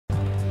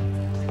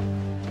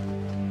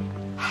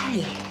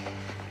Hey.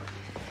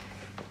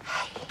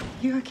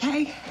 You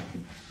okay?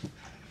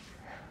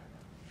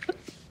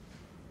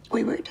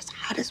 We worked as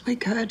hard as we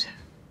could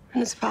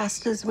and as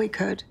fast as we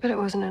could. But it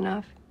wasn't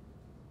enough.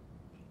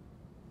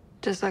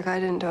 Just like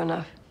I didn't do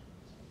enough.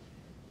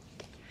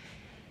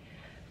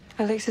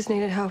 Alexis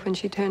needed help and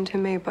she turned to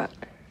me, but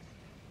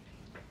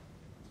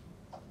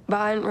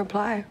I didn't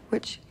reply,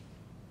 which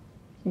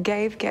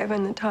gave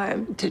Gavin the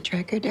time To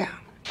track her down.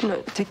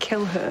 no, to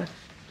kill her.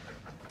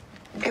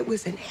 It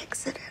was an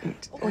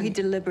accident. Or he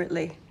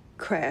deliberately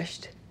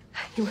crashed.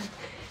 He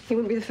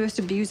wouldn't be the first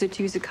abuser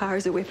to use a car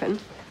as a weapon.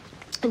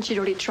 And she'd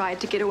already tried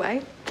to get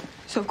away.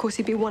 So, of course,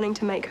 he'd be wanting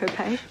to make her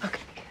pay. Okay.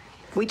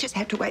 We just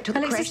have to wait till the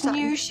crash Alexis site.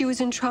 knew she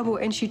was in trouble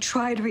and she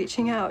tried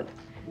reaching out.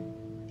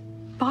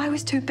 But I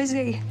was too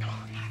busy.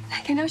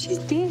 Okay, now she's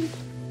dead.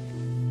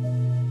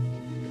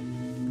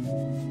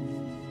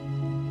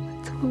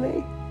 It's on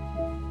me.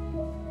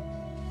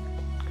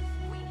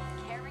 We need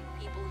caring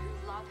people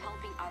who love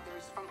helping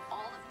others from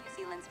all of New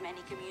Zealand's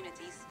many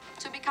communities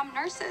to become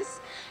nurses.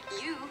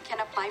 You can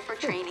apply for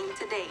training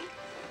today.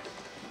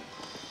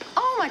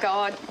 Oh my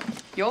God,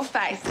 your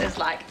face is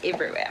like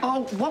everywhere.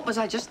 Oh, what was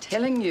I just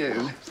telling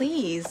you?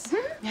 Please.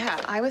 Yeah,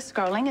 I was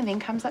scrolling and then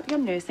comes up your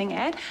nursing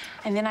ad,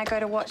 and then I go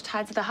to watch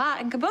Tides of the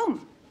Heart, and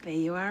kaboom, there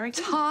you are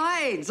again.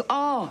 Tides.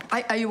 Oh,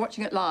 are you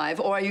watching it live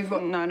or are you?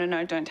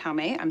 No, don't tell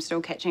me. I'm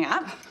still catching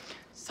up.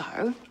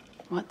 So,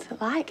 what's it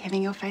like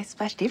having your face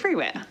splashed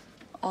everywhere?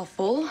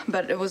 Awful,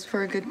 but it was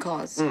for a good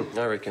cause.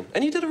 I reckon.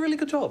 And you did a really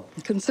good job.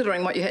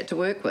 Considering what you had to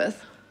work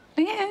with.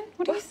 Leanne,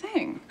 what are you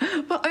saying?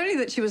 Well, only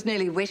that she was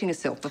nearly wetting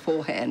herself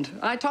beforehand.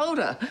 I told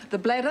her the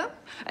bladder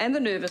and the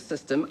nervous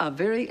system are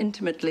very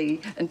intimately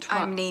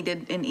entwined. I'm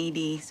needed in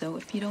ED, so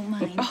if you don't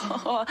mind.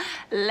 Oh,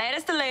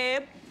 latest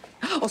celeb.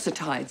 Also,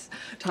 Tides,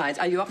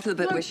 are you up to the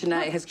bit where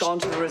Shanae has gone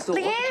to the resort?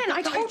 Leanne,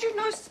 I told you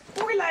no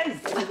spoilers.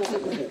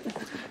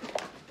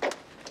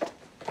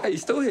 Hey, you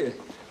still here?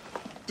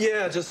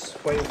 Yeah,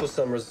 just waiting for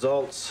some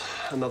results.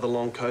 Another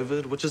long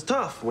COVID, which is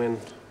tough when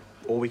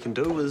all we can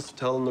do is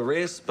tell them the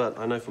rest, but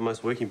I know for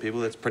most working people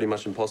that's pretty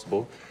much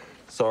impossible.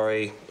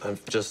 Sorry,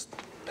 I've just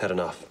had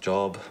enough.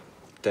 Job,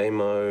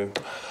 demo,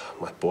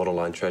 my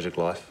borderline tragic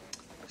life.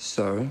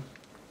 So,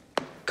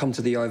 come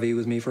to the IV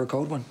with me for a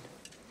cold one.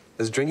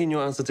 Is drinking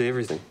your answer to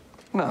everything?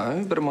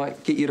 No, but it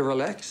might get you to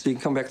relax so you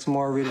can come back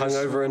tomorrow ready.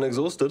 Hungover and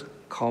exhausted?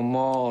 Come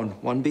on,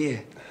 one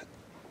beer.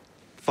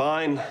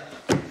 Fine.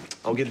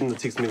 I'll get them to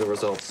text me the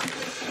results.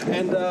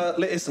 And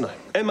let Esther know.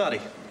 And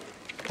Marty.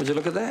 Would you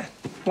look at that?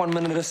 1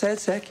 minute a sad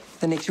sack,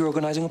 the next you're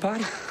organising a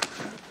party.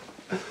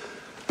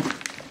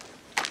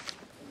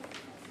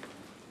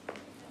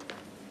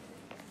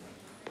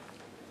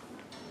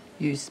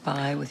 You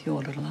spy with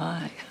your little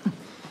eye.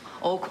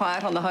 All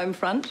quiet on the home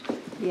front?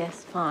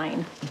 Yes,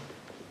 fine.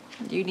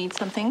 Do you need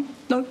something?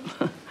 No.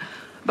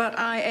 But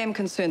I am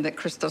concerned that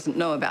Chris doesn't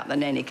know about the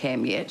nanny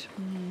cam yet.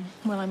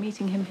 Well, I'm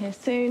meeting him here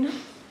soon.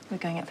 We're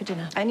going out for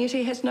dinner. And yet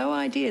he has no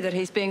idea that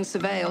he's being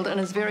surveilled in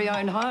his very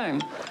own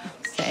home.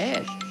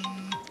 Sad.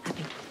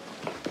 Happy.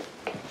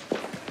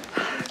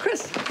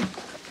 Chris,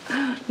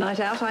 night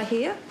out, I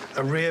hear?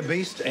 A rare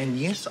beast, and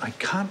yes, I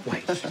can't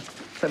wait.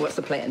 So what's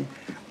the plan?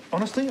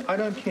 Honestly, I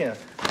don't care,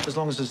 as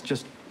long as it's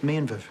just me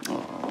and Viv.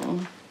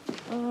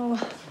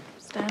 Oh,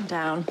 stand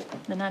down.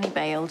 The nanny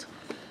bailed.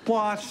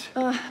 What?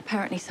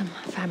 Apparently some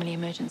family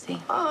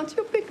emergency. Oh, it's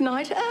your big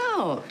night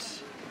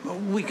out.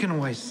 We can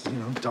always,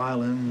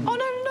 dial in. Oh,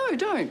 no,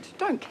 don't.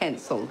 Don't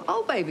cancel.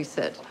 I'll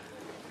babysit.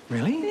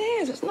 Really?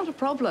 Yes, it's not a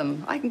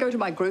problem. I can go to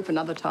my group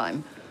another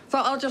time. So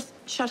I'll just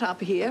shut up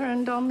here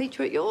and I'll meet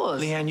you at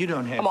yours. Leanne, you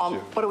don't have Come on, to.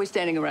 what are we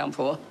standing around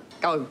for?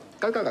 Go.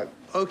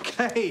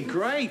 Okay,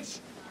 great.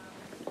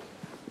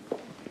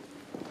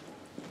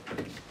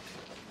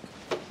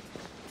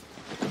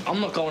 I'm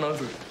not going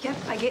over it. Yep,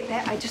 I get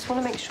that. I just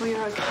want to make sure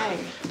you're okay.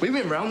 We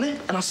went round there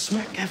and I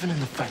smacked Gavin in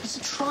the face.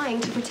 Trying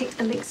to protect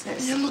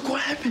Alexis. Yeah, look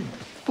what happened.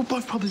 We'll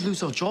both probably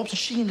lose our jobs and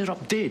she ended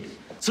up dead.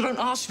 So don't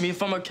ask me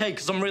if I'm okay,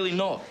 because I'm really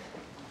not.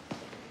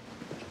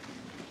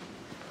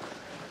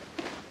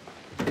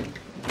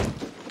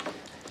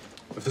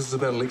 If this is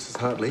about Alexis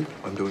Hartley,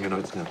 I'm doing her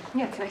notes now.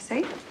 Yeah, can I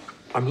see?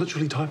 I'm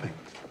literally typing.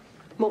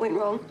 What went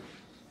wrong?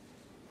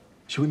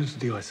 She went into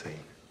DIC.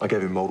 I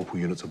gave her multiple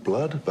units of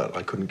blood, but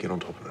I couldn't get on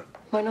top of it.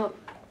 Why not?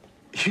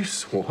 You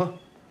saw.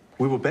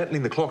 We were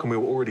battling the clock and we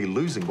were already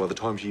losing by the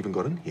time she even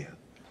got in here.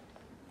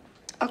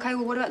 Okay,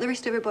 well, what about the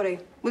rest of everybody?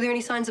 Were there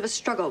any signs of a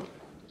struggle?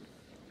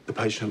 The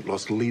patient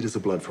lost litres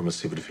of blood from a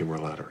severed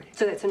femoral artery.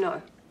 So that's a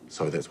no.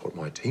 So that's what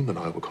my team and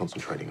I were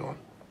concentrating on.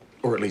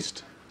 Or at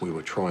least we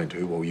were trying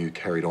to while you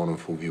carried on in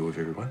full view of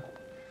everyone.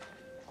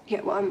 Yeah,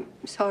 well, I'm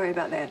sorry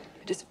about that.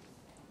 I just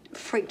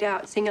freaked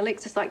out seeing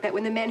Alexis like that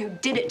when the man who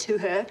did it to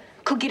her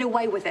could get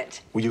away with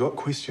it. Well, you got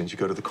questions, you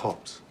go to the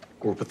cops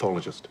or a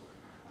pathologist.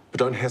 But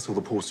don't hassle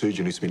the poor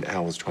surgeon who spent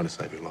hours trying to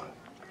save her life.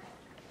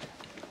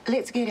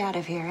 Let's get out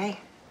of here, eh?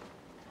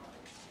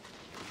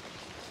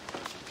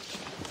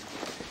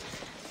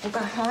 We'll go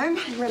home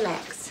and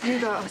relax. You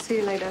go. I'll see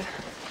you later.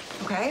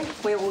 Okay,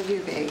 where will you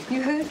be?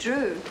 You heard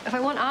Drew. If I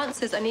want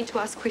answers, I need to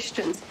ask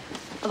questions.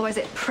 Otherwise,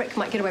 that prick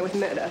might get away with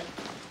murder.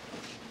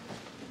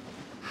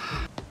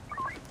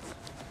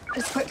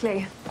 Just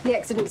quickly, the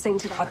accident scene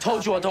today. I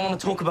told you I don't want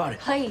to talk about it.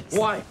 Please.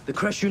 Why? The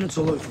crash unit's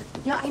all over it.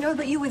 Yeah, I know,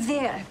 but you were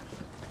there.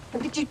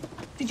 Did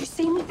you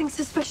see anything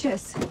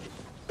suspicious?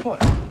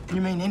 What?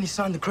 You mean any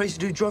sign the crazy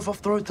dude drove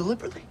off the road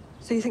deliberately?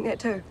 So you think that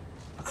too?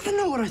 I don't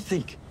know what I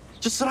think.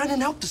 Just that I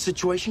didn't help the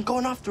situation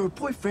going after her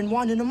boyfriend,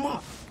 winding him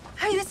up.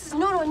 Hey, this is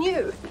not on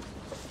you.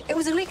 It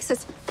was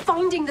Alexis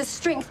finding the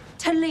strength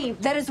to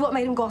leave. That is what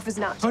made him go off his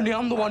nut. Only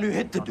I'm the one who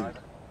hit the dude.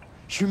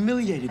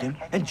 Humiliated him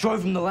and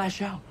drove him to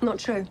lash out. Not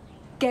true.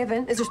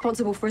 Gavin is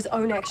responsible for his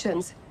own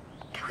actions.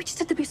 We just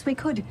did the best we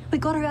could. We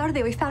got her out of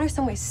there. We found her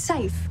somewhere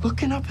safe.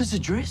 Looking up his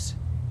address?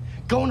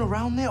 Going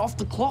around there off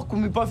the clock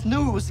when we both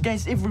knew it was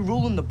against every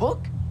rule in the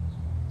book?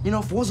 You know,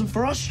 if it wasn't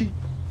for us, she...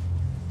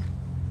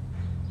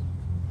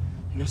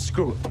 You know,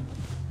 screw it.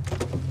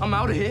 I'm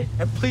out of here,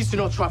 and please do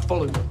not try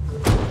following me.